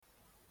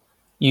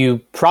you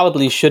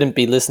probably shouldn't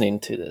be listening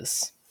to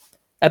this.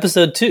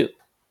 Episode 2.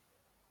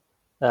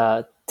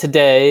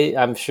 Today,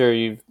 I'm sure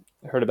you've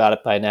heard about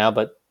it by now,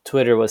 but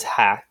Twitter was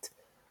hacked.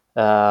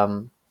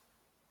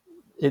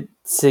 It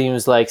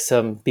seems like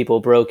some people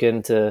broke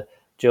into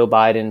Joe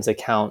Biden's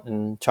account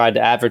and tried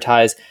to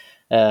advertise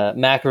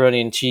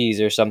macaroni and cheese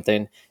or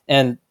something.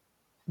 And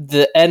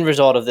the end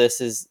result of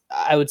this is,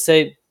 I would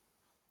say,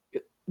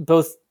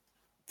 both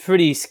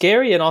pretty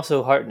scary and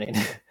also heartening.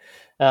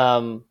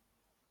 um,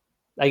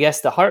 I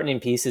guess the heartening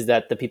piece is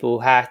that the people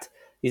who hacked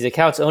these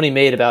accounts only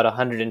made about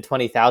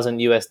 120,000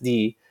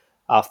 USD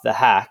off the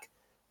hack.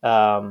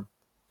 But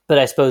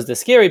I suppose the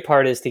scary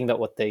part is thinking about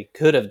what they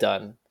could have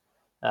done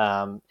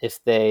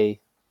if they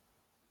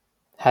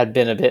had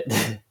been a bit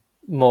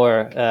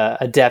more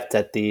adept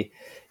at the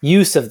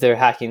use of their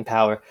hacking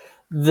power.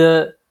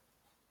 The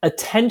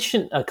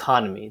attention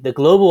economy, the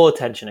global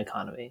attention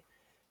economy,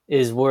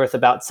 is worth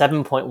about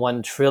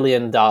 $7.1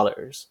 trillion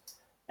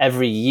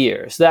every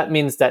year. So that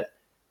means that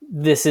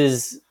this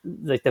is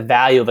like the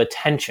value of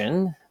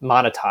attention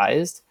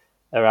monetized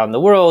around the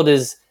world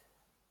is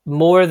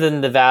more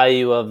than the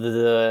value of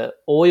the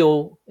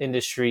oil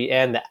industry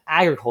and the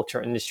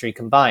agriculture industry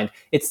combined.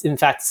 It's in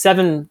fact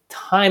 7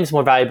 times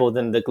more valuable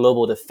than the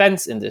global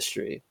defense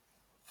industry.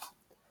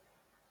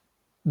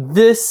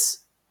 This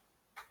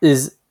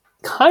is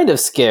kind of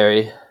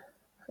scary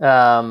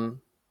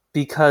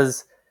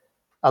because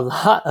a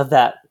lot of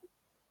that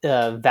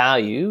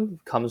value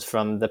comes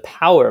from the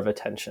power of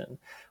attention,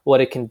 what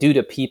it can do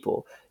to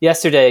people.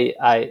 Yesterday,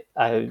 I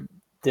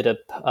did a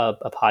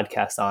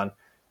podcast on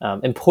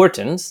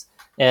importance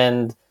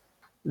and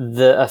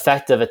the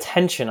effect of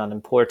attention on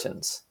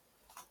importance.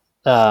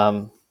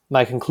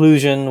 My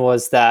conclusion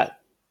was that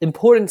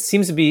importance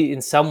seems to be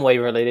in some way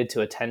related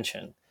to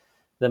attention.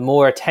 The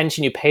more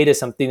attention you pay to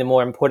something, the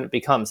more important it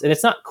becomes. And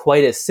it's not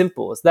quite as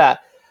simple as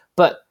that,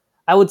 but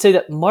I would say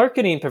that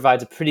marketing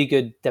provides a pretty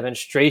good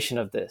demonstration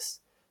of this.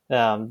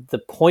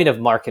 The point of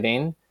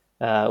marketing,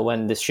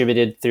 when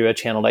distributed through a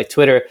channel like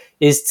Twitter,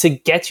 is to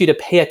get you to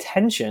pay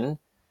attention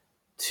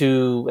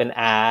to an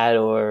ad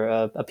or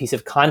a piece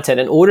of content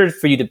in order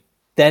for you to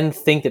then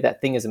think that that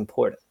thing is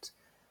important.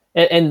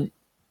 And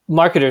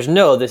marketers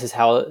know this is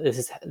how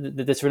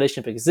this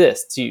relationship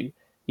exists. You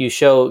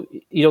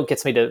don't get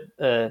somebody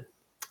to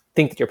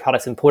think that your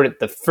product's important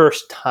the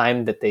first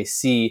time that they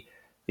see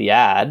the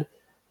ad.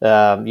 You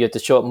have to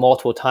show it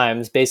multiple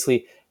times,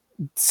 basically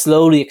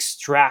slowly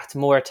extract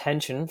more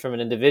attention from an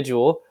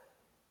individual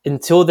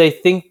until they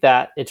think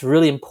that it's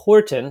really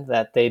important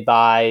that they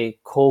buy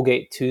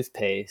Colgate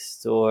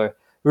toothpaste, or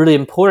really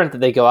important that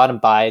they go out and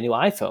buy a new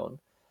iPhone.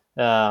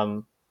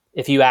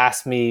 If you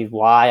ask me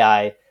why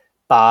I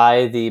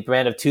buy the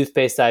brand of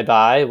toothpaste I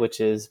buy, which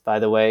is, by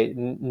the way,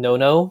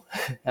 No.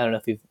 I don't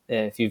know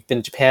if you've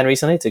been to Japan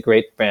recently. It's a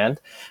great brand.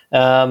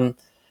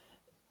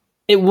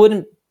 It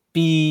wouldn't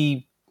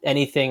be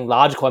anything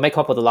logical. I might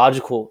come up with a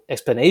logical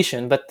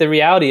explanation, but the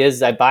reality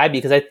is I buy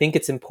because I think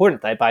it's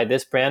important. I buy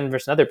this brand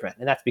versus another brand,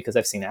 and that's because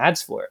I've seen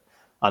ads for it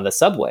on the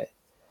subway.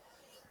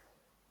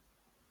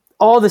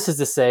 All this is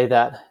to say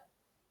that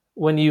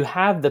when you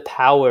have the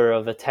power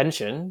of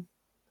attention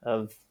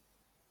of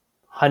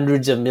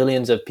hundreds of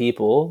millions of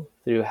people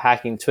through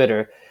hacking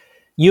Twitter,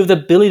 you have the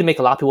ability to make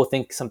a lot of people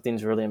think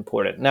something's really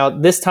important. Now,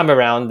 this time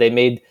around, they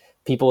made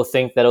people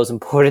think that it was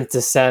important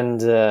to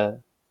send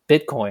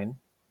Bitcoin,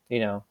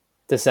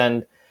 to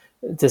send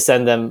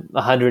them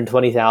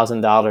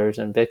 $120,000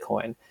 in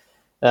Bitcoin.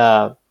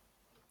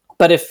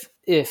 But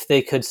if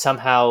they could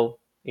somehow,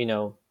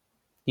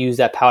 use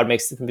that power to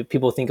make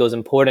people think it was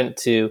important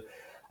to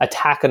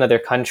attack another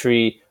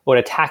country or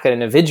attack an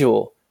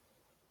individual,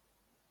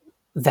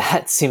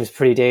 that seems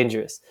pretty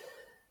dangerous.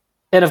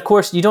 And of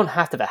course, you don't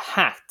have to have a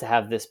hack to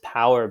have this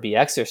power be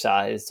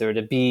exercised or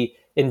to be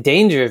in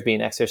danger of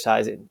being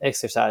exercised. I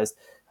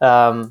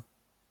suppose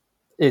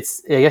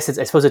it's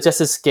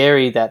just as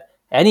scary that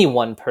any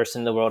one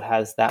person in the world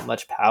has that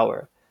much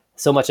power,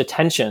 so much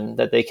attention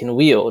that they can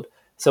wield,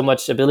 so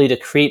much ability to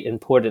create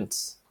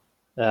importance.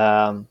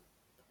 And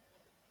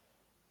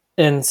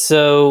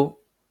so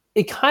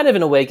it kind of,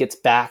 in a way, gets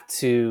back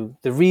to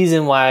the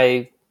reason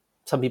why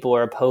some people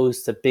are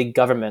opposed to big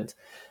government,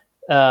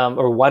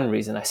 or one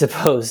reason, I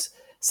suppose.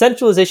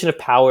 Centralization of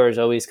power is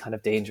always kind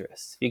of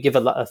dangerous. If you give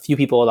a few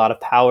people a lot of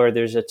power,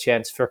 there's a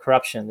chance for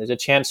corruption. There's a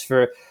chance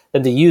for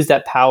them to use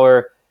that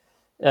power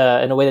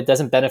in a way that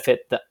doesn't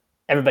benefit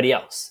everybody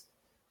else.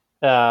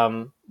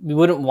 We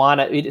wouldn't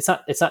want to.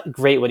 It's not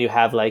great when you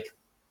have like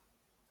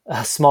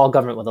a small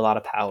government with a lot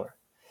of power.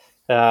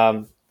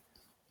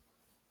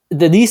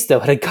 The least, though,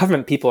 at a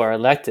government, people are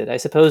elected. I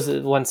suppose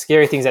one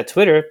scary thing is at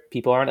Twitter,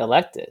 people aren't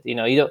elected.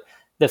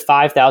 The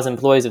 5,000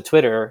 employees of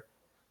Twitter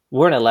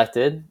weren't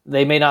elected.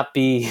 They may not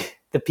be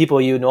the people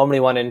you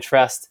normally want to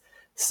entrust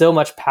so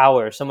much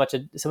power, so much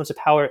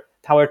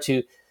power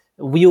to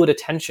wield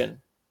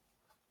attention.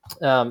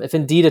 If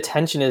indeed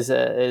attention is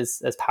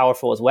as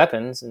powerful as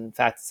weapons, in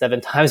fact,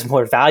 7 times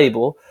more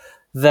valuable,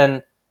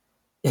 then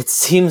it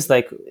seems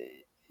like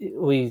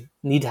we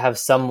need to have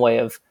some way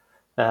of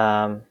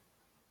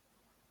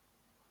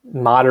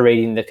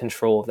moderating the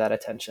control of that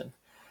attention.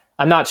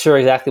 I'm not sure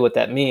exactly what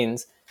that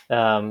means.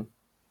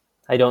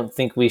 I don't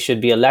think we should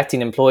be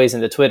electing employees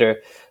into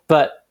Twitter,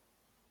 but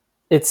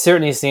it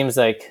certainly seems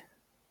like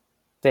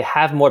they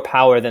have more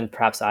power than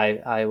perhaps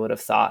I would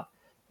have thought.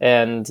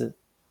 And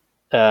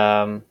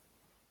um,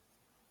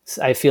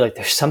 I feel like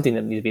there's something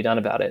that needs to be done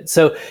about it.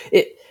 So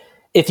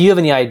if you have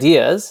any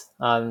ideas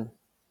on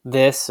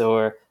this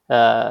or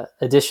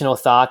additional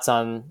thoughts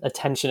on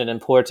attention and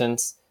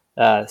importance,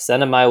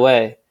 send them my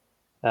way.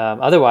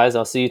 Otherwise,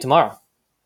 I'll see you tomorrow.